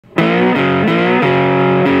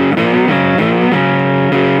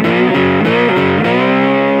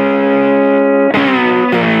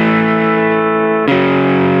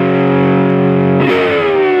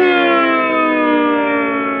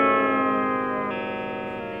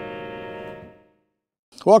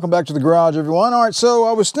Welcome back to the garage, everyone. All right, so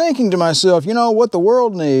I was thinking to myself, you know, what the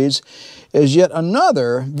world needs is yet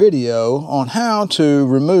another video on how to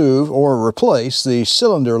remove or replace the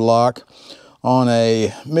cylinder lock on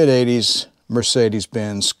a mid-80s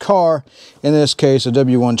Mercedes-Benz car, in this case a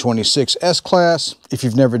W126 S-Class. If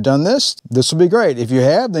you've never done this, this will be great. If you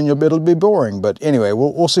have, then it'll be boring, but anyway,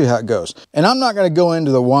 we'll see how it goes. And I'm not going to go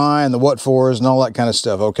into the why and the what fors and all that kind of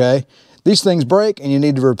stuff, okay? These things break and you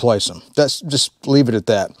need to replace them. That's just leave it at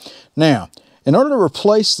that. Now, in order to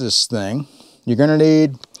replace this thing, you're going to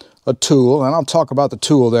need a tool, and I'll talk about the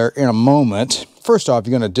tool there in a moment. First off,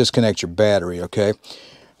 you're going to disconnect your battery, okay?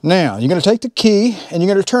 Now, you're going to take the key and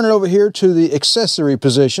you're going to turn it over here to the accessory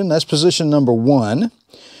position. That's position number 1,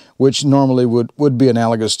 which normally would be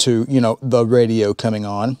analogous to, you know, the radio coming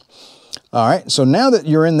on. All right, so now that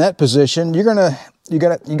you're in that position, you got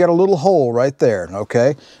a little hole right there,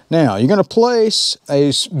 okay? Now, you're going to place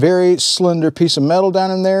a very slender piece of metal down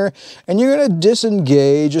in there, and you're going to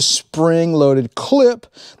disengage a spring-loaded clip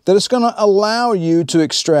that is going to allow you to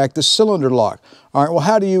extract the cylinder lock. All right, well,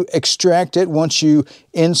 how do you extract it once you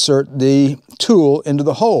insert the tool into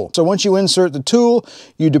the hole? So once you insert the tool,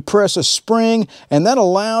 you depress a spring, and that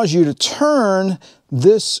allows you to turn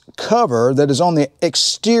this cover that is on the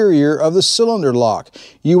exterior of the cylinder lock.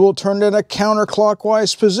 You will turn it in a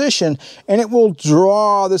counterclockwise position, and it will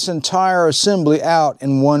draw this entire assembly out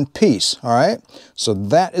in one piece, all right? So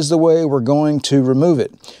that is the way we're going to remove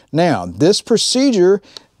it. Now, this procedure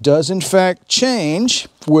does in fact change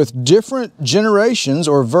with different generations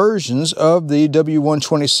or versions of the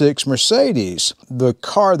W126 Mercedes. The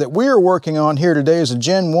car that we are working on here today is a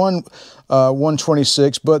Gen 1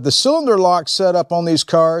 126, but the cylinder lock setup on these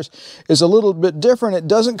cars is a little bit different. It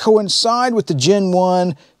doesn't coincide with the Gen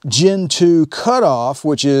 1, Gen 2 cutoff,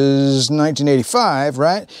 which is 1985,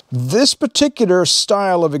 right? This particular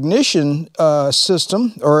style of ignition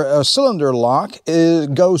system, or a cylinder lock,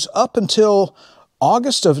 goes up until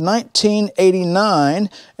August of 1989,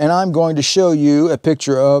 and I'm going to show you a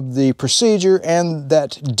picture of the procedure and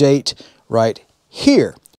that date right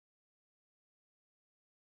here.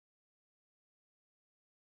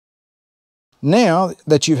 Now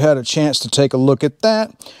that you've had a chance to take a look at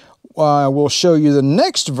that, I will show you the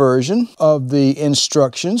next version of the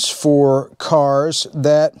instructions for cars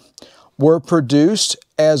that were produced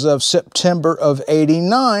as of September of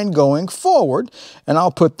 '89 going forward, and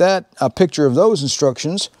I'll put a picture of those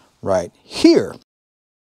instructions right here.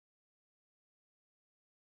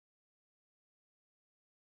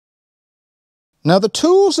 Now, the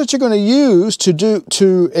tools that you're going to use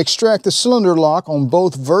to extract the cylinder lock on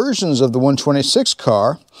both versions of the 126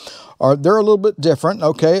 car they're a little bit different,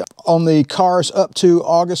 okay? On the cars up to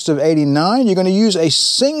August of '89, you're going to use a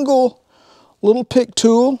single little pick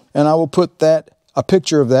tool, and I will put a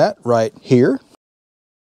picture of that right here.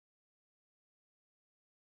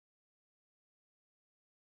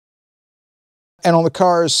 And on the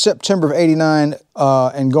cars September of '89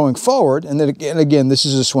 and going forward, and then again, this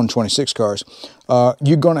is just 126 cars,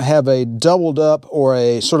 you're going to have a doubled up or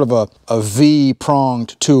a sort of a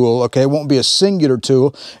V-pronged tool, okay? It won't be a singular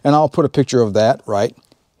tool, and I'll put a picture of that right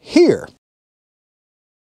here.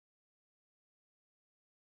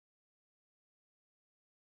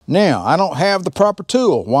 Now, I don't have the proper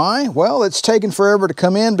tool. Why? Well, it's taken forever to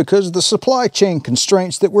come in because of the supply chain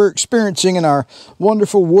constraints that we're experiencing in our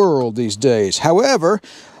wonderful world these days. However,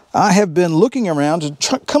 I have been looking around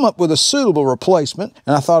to come up with a suitable replacement,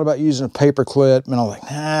 and I thought about using a paper clip, and I was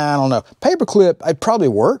like, nah, I don't know. Paper clip, I'd probably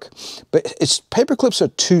work, but paper clips are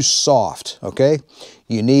too soft, okay?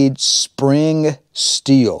 You need spring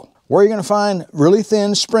steel. Where are you going to find really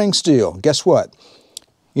thin spring steel? Guess what?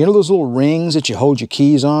 You know those little rings that you hold your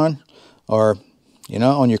keys on, or, you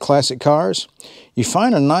know, on your classic cars? You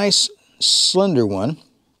find a nice slender one,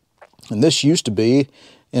 and this used to be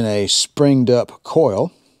in a springed up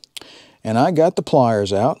coil, and I got the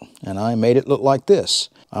pliers out and I made it look like this.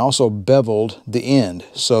 I also beveled the end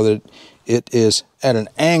so that it is at an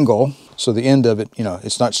angle, so the end of it, you know,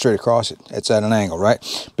 it's not straight across, it's at an angle,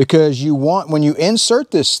 right? Because you want, when you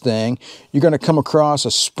insert this thing, you're going to come across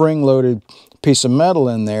a spring-loaded piece of metal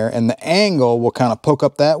in there, and the angle will kind of poke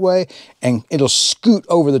up that way, and it'll scoot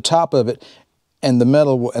over the top of it, and the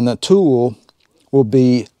metal and the tool will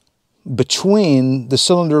be between the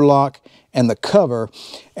cylinder lock and the cover,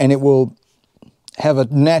 and it will have a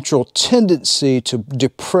natural tendency to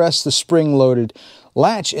depress the spring-loaded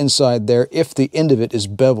latch inside there if the end of it is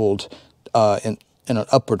beveled and in an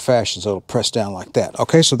upward fashion, so it'll press down like that.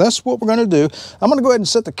 Okay, so that's what we're going to do. I'm going to go ahead and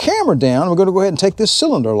set the camera down. We're going to go ahead and take this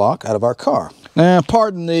cylinder lock out of our car. Now,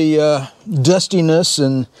 pardon the dustiness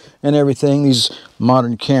and everything. These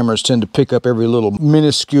modern cameras tend to pick up every little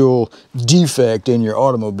minuscule defect in your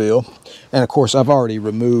automobile. And of course, I've already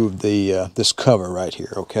removed the this cover right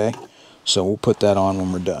here, okay? So we'll put that on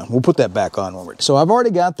when we're done. We'll put that back on when we're done. So I've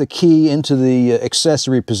already got the key into the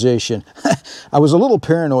accessory position. I was a little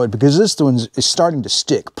paranoid because this one is starting to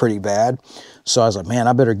stick pretty bad. So I was like, man,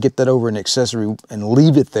 I better get that over in accessory and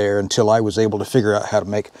leave it there until I was able to figure out how to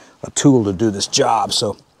make a tool to do this job.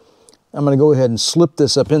 So I'm going to go ahead and slip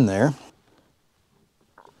this up in there.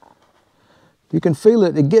 You can feel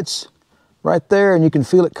it. It gets right there, and you can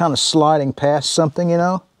feel it kind of sliding past something, you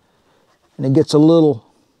know, and it gets a little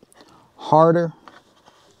harder.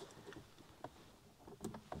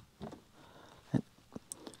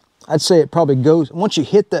 I'd say it probably goes, once you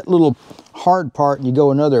hit that little hard part and you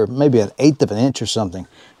go another, maybe 1/8 of an inch or something,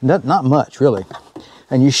 not much really.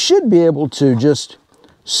 And you should be able to just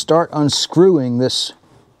start unscrewing this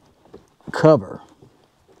cover.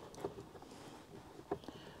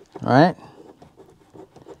 All right.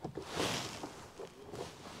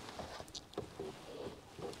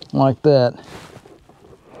 Like that.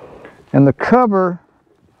 And the cover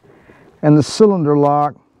and the cylinder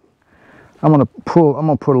lock, I'm gonna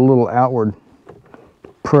put a little outward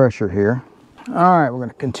pressure here. All right, we're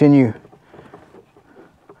gonna continue.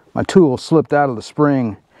 My tool slipped out of the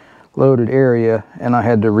spring loaded area and I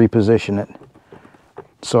had to reposition it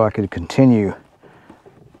so I could continue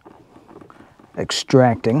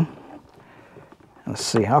extracting. Let's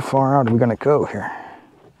see, how far out are we gonna go here?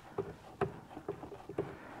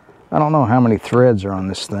 I don't know how many threads are on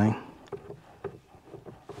this thing.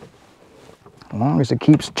 As long as it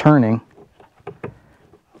keeps turning,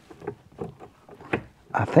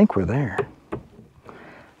 I think we're there.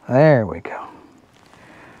 There we go.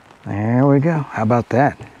 There we go. How about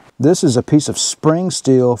that? This is a piece of spring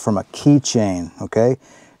steel from a keychain, okay?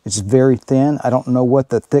 It's very thin. I don't know what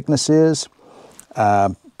the thickness is.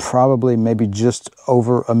 Probably maybe just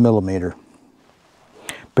over 1 millimeter.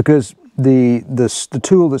 Because the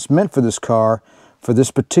tool that's meant for this car, for this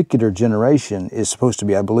particular generation, is supposed to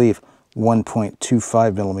be, I believe,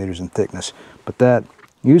 1.25 millimeters in thickness. But that,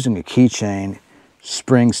 using a keychain,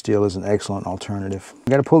 spring steel is an excellent alternative. I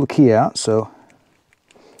got to pull the key out, so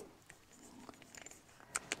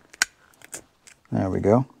there we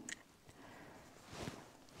go.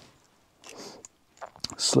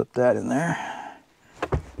 Slip that in there.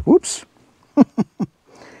 Whoops.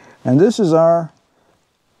 And this is our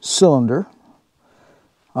cylinder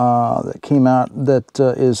that came out, that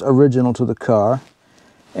is original to the car.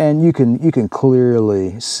 And you can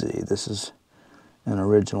clearly see this is an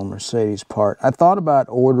original Mercedes part. I thought about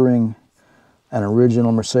ordering an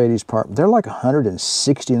original Mercedes part. They're like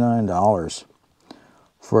 $169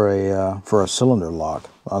 for a cylinder lock.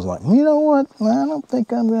 I was like, you know what? I don't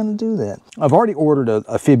think I'm going to do that. I've already ordered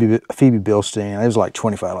a Phoebe Bilstein. It was like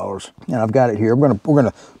 $25, and I've got it here. We're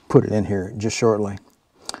gonna put it in here just shortly.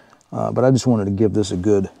 But I just wanted to give this a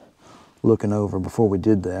good looking over before we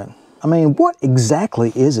did that. I mean, what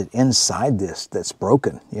exactly is it inside this that's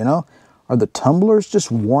broken, you know? Are the tumblers just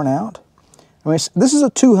worn out? I mean, this is a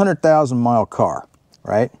 200,000 mile car,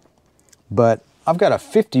 right? But I've got a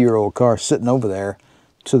 50-year-old car sitting over there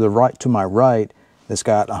to the right, to my right, that's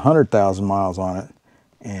got 100,000 miles on it,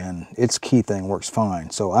 and its key thing works fine.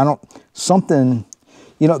 So I don't, something,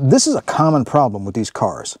 you know, this is a common problem with these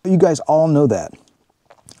cars. You guys all know that.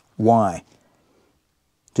 Why?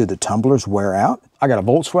 Do the tumblers wear out? I got a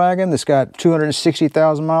Volkswagen that's got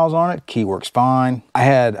 260,000 miles on it. Key works fine. I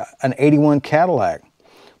had an 81 Cadillac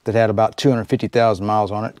that had about 250,000 miles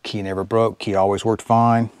on it. Key never broke. Key always worked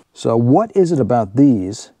fine. So what is it about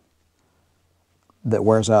these that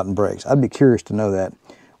wears out and breaks? I'd be curious to know that.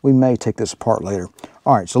 We may take this apart later.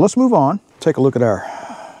 All right, so let's move on. Take a look at our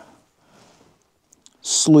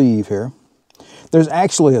sleeve here. There's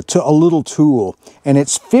actually a little tool, and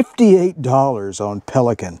it's $58 on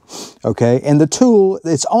Pelican, okay? And the tool,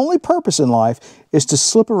 its only purpose in life is to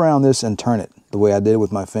slip around this and turn it the way I did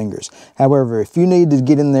with my fingers. However, if you need to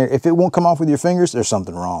get in there, if it won't come off with your fingers, there's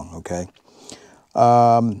something wrong, okay?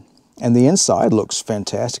 And the inside looks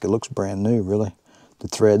fantastic. It looks brand new, really. The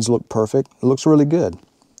threads look perfect. It looks really good.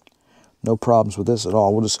 No problems with this at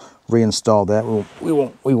all. We'll just reinstall that. We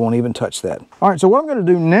won't even touch that. All right, so what I'm gonna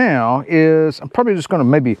do now is I'm probably just gonna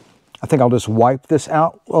I think I'll just wipe this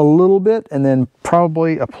out a little bit and then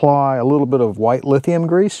probably apply a little bit of white lithium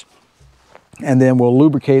grease. And then we'll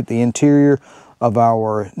lubricate the interior of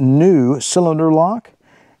our new cylinder lock,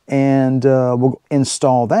 and we'll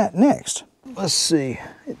install that next. let's see.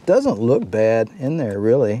 It doesn't look bad in there,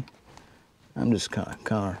 really. I'm just kind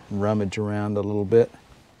of rummage around a little bit.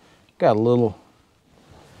 Got a little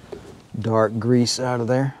dark grease out of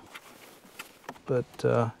there, but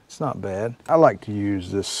it's not bad. I like to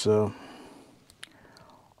use this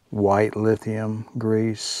white lithium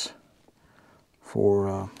grease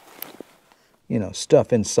for you know,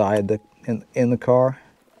 stuff inside the in the car.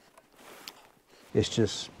 It's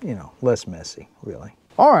just, you know, less messy, really.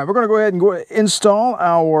 All right, we're going to go ahead and install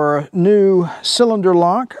our new cylinder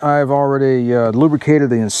lock. I've already lubricated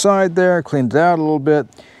the inside there, cleaned it out a little bit.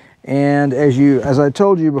 And as I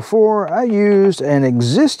told you before, I used an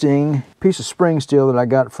existing piece of spring steel that I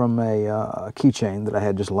got from a keychain that I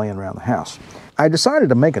had just laying around the house. I decided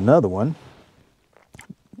to make another one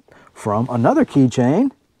from another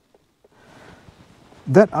keychain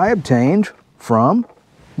that I obtained from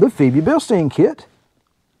the Phoebe Bilstein kit,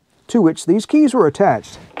 to which these keys were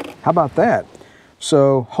attached. How about that?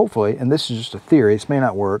 So hopefully, and this is just a theory, this may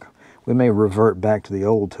not work, we may revert back to the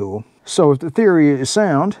old tool. So if the theory is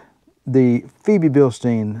sound, the Phoebe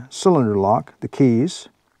Bilstein cylinder lock, the keys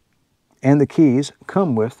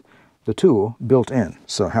come with the tool built in.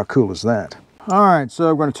 So how cool is that? All right, so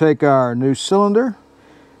we're going to take our new cylinder,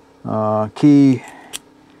 key,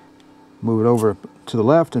 move it over to the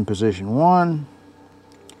left in position 1,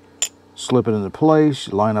 slip it into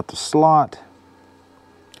place, line up the slot,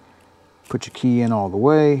 put your key in all the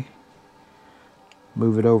way,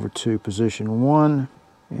 move it over to position 1,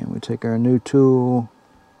 and we take our new tool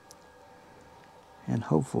and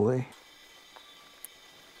hopefully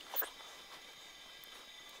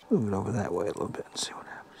move it over that way a little bit and see what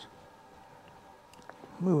happens.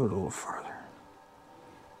 Move it a little further.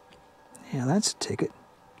 Yeah, that's a ticket.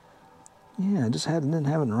 Yeah, I just didn't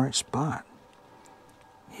have it in the right spot.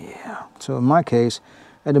 Yeah, so in my case,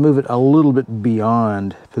 I had to move it a little bit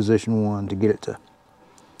beyond position 1 to get it to,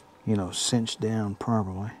 you know, cinch down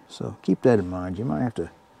properly. So keep that in mind. You might have to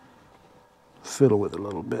fiddle with it a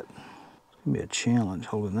little bit. It's going to be a challenge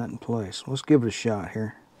holding that in place. Let's give it a shot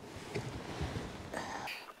here.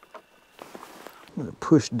 I'm going to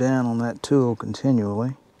push down on that tool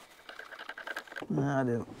continually. I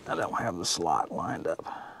don't have the slot lined up.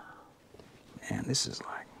 Man, this is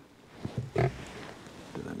like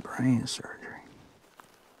doing brain surgery.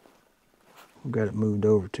 We've got it moved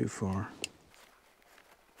over too far.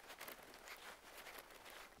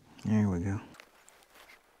 There we go.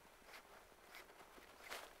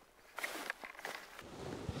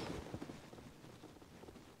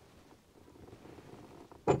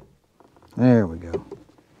 There we go.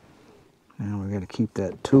 Now we got to keep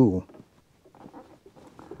that tool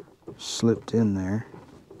slipped in there.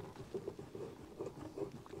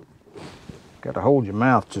 Got to hold your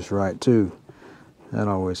mouth just right too. That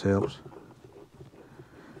always helps.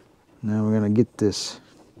 Now we're going to get this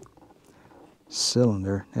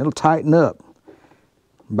cylinder. It'll tighten up.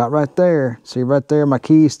 About right there. See right there, my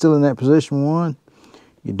key is still in that position 1.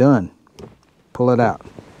 You're done. Pull it out.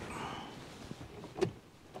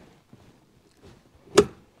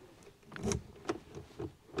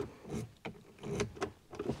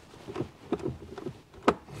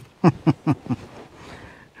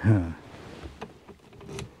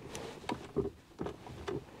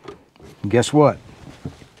 Guess what?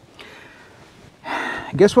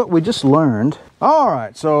 Guess what we just learned? All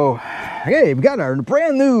right, so, hey, we got our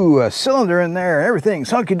brand new cylinder in there. Everything's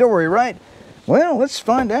hunky-dory, right? Well, let's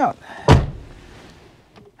find out.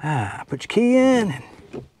 Put your key in,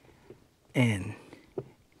 and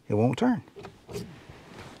it won't turn.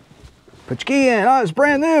 Put your key in. Oh, it's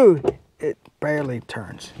brand new. It barely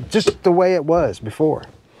turns. Just the way it was before.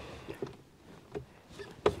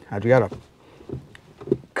 I've got to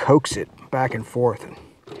coax it back and forth and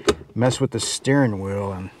mess with the steering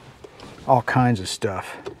wheel and all kinds of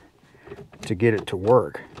stuff to get it to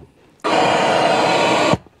work.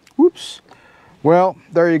 Whoops. Well,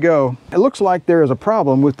 there you go. It looks like there is a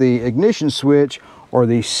problem with the ignition switch or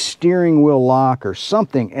the steering wheel lock or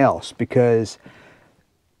something else, because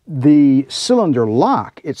the cylinder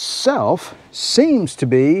lock itself seems to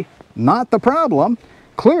be not the problem,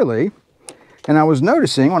 clearly. And I was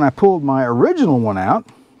noticing when I pulled my original one out,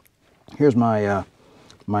 here's my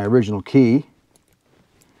my original key,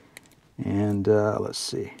 and let's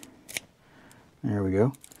see, there we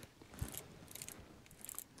go.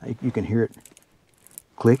 You can hear it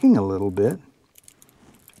clicking a little bit,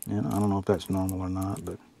 and I don't know if that's normal or not,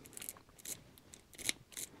 but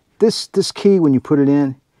this key, when you put it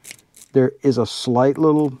in, there is a slight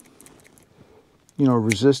little, you know,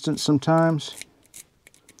 resistance sometimes,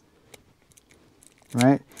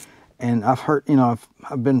 right? And I've heard, you know,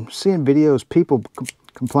 I've been seeing videos, people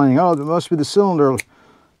complaining, oh, it must be the cylinder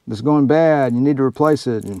that's going bad, you need to replace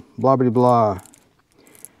it, and blah, blah, blah.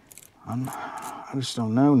 I just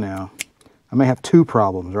don't know now. I may have two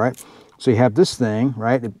problems, right? So you have this thing,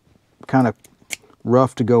 right? It kind of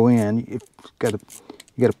rough to go in. You got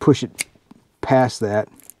to push it past that,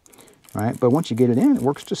 right? But once you get it in, it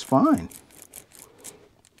works just fine.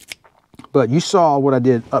 But you saw what I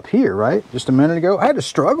did up here, right? Just a minute ago. I had to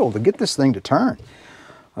struggle to get this thing to turn.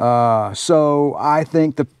 So I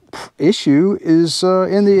think the issue is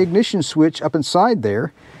in the ignition switch up inside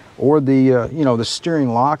there, or the you know, the steering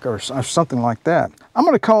lock or something like that. I'm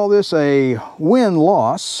going to call this a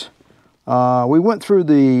win-loss. We went through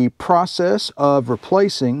the process of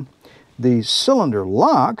replacing the cylinder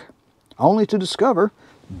lock only to discover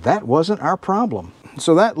that wasn't our problem.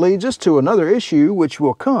 So that leads us to another issue which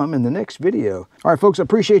will come in the next video. All right, folks, I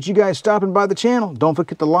appreciate you guys stopping by the channel. Don't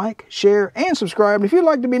forget to like, share, and subscribe. And if you'd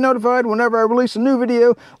like to be notified whenever I release a new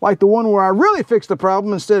video, like the one where I really fix the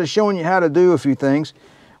problem instead of showing you how to do a few things,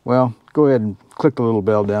 well, go ahead and click the little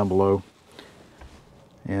bell down below.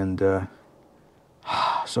 And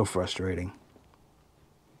so frustrating.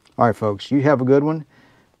 All right, folks, you have a good one.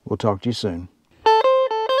 We'll talk to you soon.